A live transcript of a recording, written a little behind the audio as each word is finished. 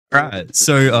Alright,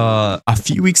 so a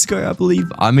few weeks ago, I believe,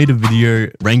 I made a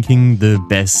video ranking the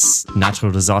best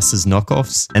natural disasters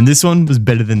knockoffs, and this one was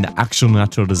better than the actual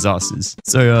natural disasters.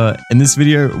 So in this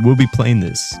video, we'll be playing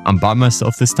this. I'm by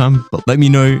myself this time, but let me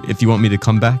know if you want me to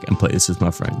come back and play this with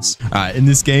my friends. Alright, in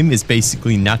this game, it's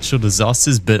basically natural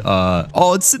disasters, but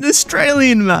oh, it's an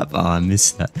Australian map. Oh, I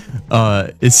missed that.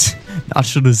 It's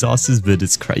natural disasters, but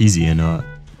it's crazy, and alright,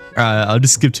 I'll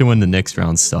just skip to when the next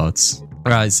round starts.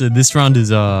 Alright, so this round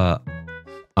is, I've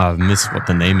missed what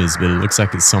the name is, but it looks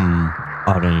like it's some,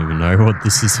 I don't even know what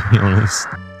this is, to be honest.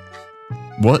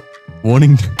 What?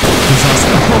 Warning disaster.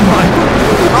 Oh my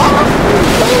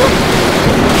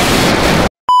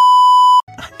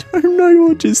god. I don't know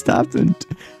what just happened.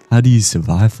 How do you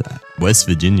survive that? West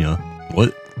Virginia?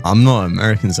 What? I'm not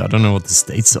American, so I don't know what the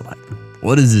states are like.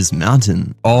 What is this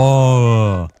mountain?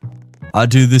 Oh, I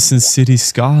do this in city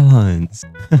skylines.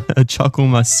 I chuck all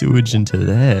my sewage into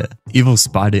there. Evil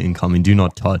spider incoming, do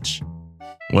not touch.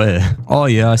 Where? Oh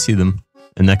yeah, I see them.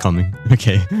 And they're coming.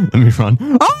 Okay, let me run.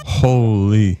 Oh!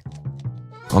 Holy.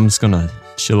 I'm just gonna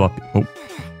chill up. Oh.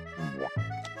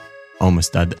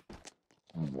 Almost died.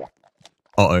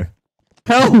 Uh-oh.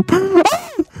 Help!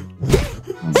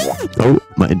 Oh,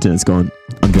 my internet's gone.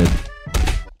 I'm dead.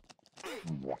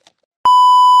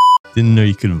 Didn't know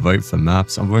you could vote for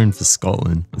maps. I'm voting for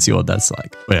Scotland. Let's see what that's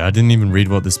like. Wait, I didn't even read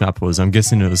what this map was. I'm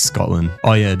guessing it was Scotland.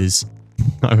 Oh yeah, it is.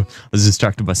 I was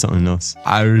distracted by something else.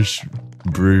 Irish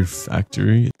Brew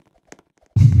Factory.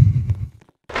 Oh,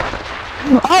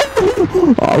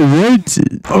 what?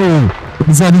 Oh, what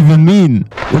does that even mean?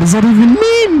 What does that even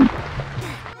mean?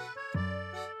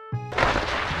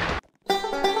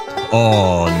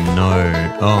 Oh no.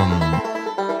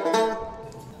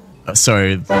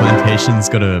 Sorry, plantation's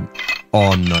got a...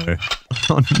 Oh no.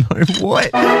 Oh no, what?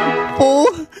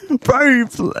 Oh, bro.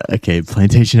 Okay,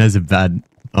 plantation has a bad...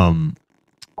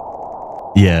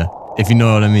 Yeah, if you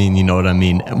know what I mean, you know what I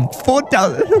mean. 4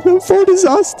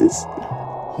 disasters.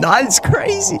 That's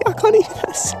crazy. I can't even...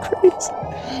 That's crazy.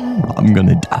 I'm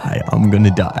gonna die. I'm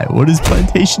gonna die. What does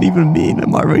plantation even mean?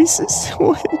 Am I racist?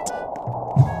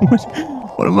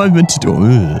 What am I meant to do?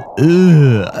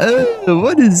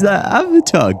 What is that?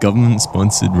 Avatar.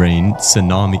 Government-sponsored rain.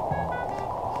 Tsunami.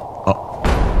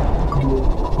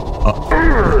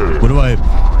 What do I...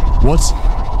 What?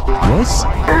 What?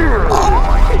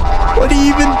 Oh, what do you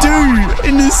even do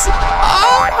in this?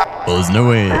 Well, there's no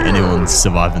way anyone's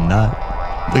surviving that.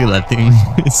 Look at that thing.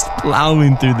 It's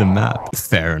plowing through the map.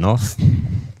 Fair enough.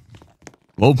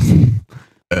 Well,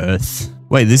 Earth.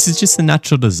 Wait, this is just the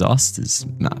natural disasters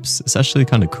maps. It's actually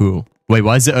kind of cool. Wait,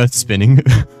 why is the Earth spinning?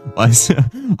 Why is it,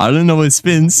 I don't know what it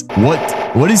spins.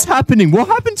 What is happening? What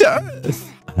happened to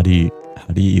Earth? How do you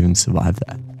even survive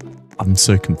that? I'm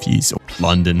so confused.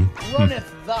 London. Runneth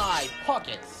thy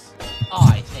pockets.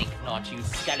 I think not, you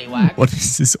scallywag. What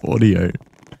is this audio?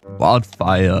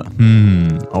 Wildfire.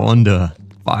 I wonder.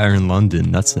 Fire in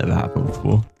London. That's never happened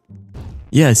before.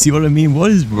 Yeah, see what I mean?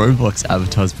 What is Roblox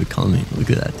avatars becoming? Look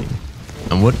at that thing.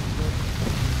 And what?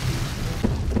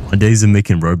 My days of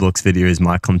making Roblox videos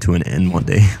might come to an end one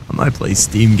day. I might play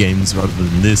Steam games rather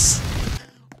than this.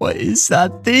 What is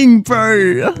that thing,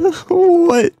 bro?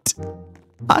 What?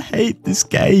 I hate this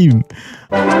game.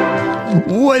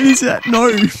 What is that?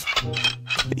 No.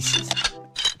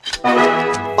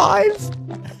 5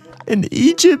 in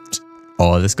Egypt.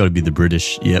 Oh, that's got to be the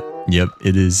British. Yep,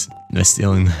 it is. They're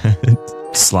stealing that.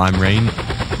 Slime rain.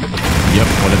 Yep,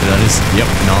 whatever that is. Yep,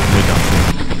 no, we're done.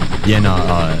 Yeah, no, oh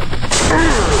my.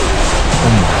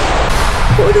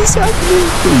 What is happening?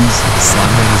 Please.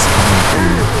 Slime rain is coming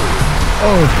through.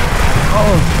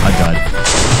 I died.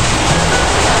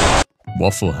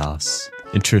 Waffle House.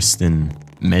 Interesting.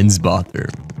 Men's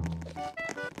bathroom.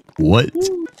 What?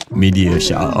 Meteor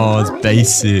shower. Oh, it's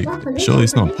basic. Surely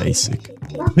it's not basic.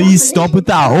 Please stop with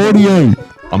that audio.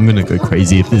 I'm gonna go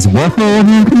crazy if there's waffle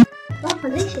audio.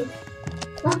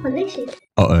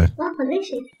 Uh-oh.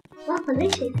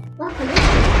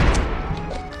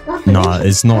 Nah,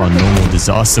 it's not a normal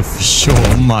disaster for sure.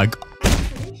 Oh my god.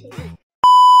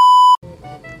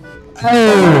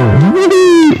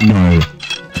 Oh, no.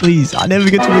 Please, I never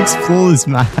get to explore this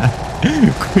map.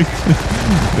 Quickly.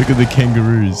 Look at the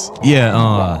kangaroos. Yeah,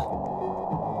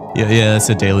 yeah, that's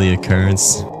a daily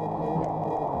occurrence.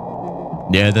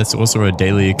 Yeah, that's also a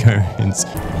daily occurrence.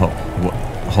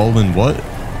 Holden, what?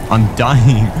 I'm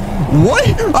dying. What?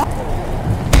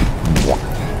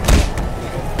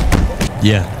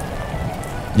 Yeah,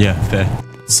 fair.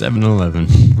 7-Eleven.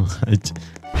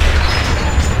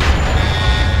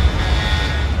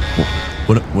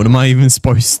 What am I even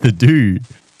supposed to do?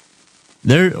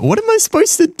 What am I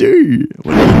supposed to do?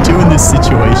 What do you do in this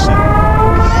situation?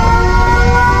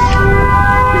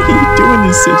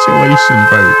 situation,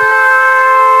 bro?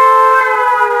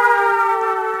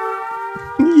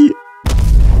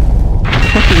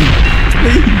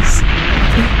 Please.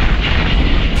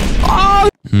 Oh!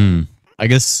 I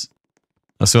guess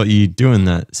that's what you do in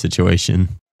that situation.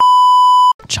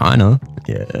 China?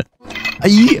 Yeah. Are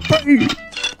you, bro?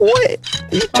 What?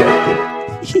 Are you joking?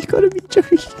 You gotta be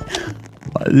joking.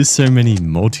 Why there's so many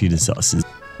multi-disasters?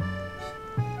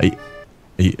 Are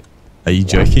you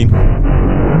joking?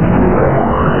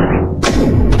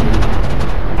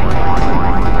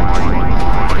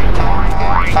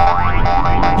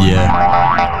 Yeah.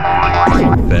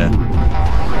 Fair.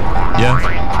 Yeah,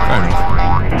 fair enough.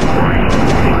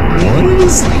 What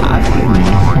is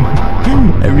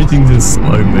happening? Everything's in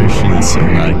slow motion and so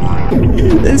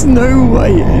laggy. There's no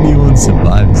way anyone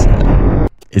survives that.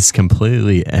 It's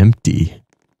completely empty.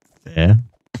 Fair.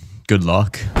 Good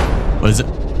luck. What is it?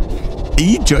 Are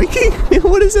you joking?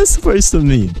 What is that supposed to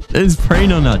mean? It's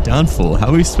preying on our downfall. How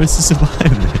are we supposed to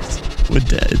survive this? We're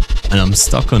dead. And I'm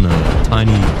stuck on a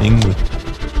tiny thing with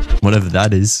whatever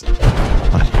that is.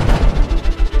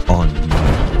 Oh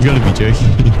no. You gotta be joking.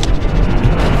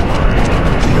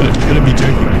 You gotta be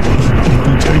joking. You gotta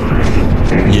be joking.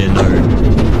 Yeah, no.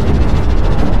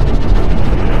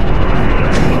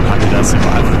 How did I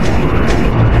survive?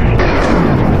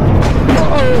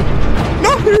 Oh!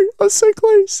 No! I was so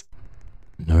close.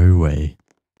 No way.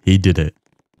 He did it.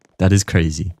 That is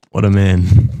crazy. What a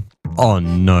man. Oh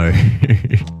no.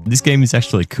 This game is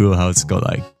actually cool how it's got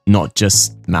like not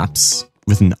just maps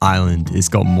with an island. It's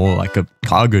got more like a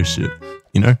cargo ship.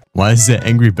 You know? Why is there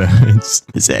Angry Birds?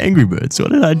 Is there Angry Birds?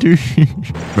 What did I do?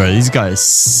 Bro, these guys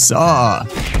suck.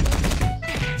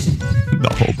 The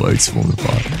whole boat's falling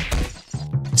apart.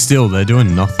 Still, they're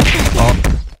doing nothing. Oh.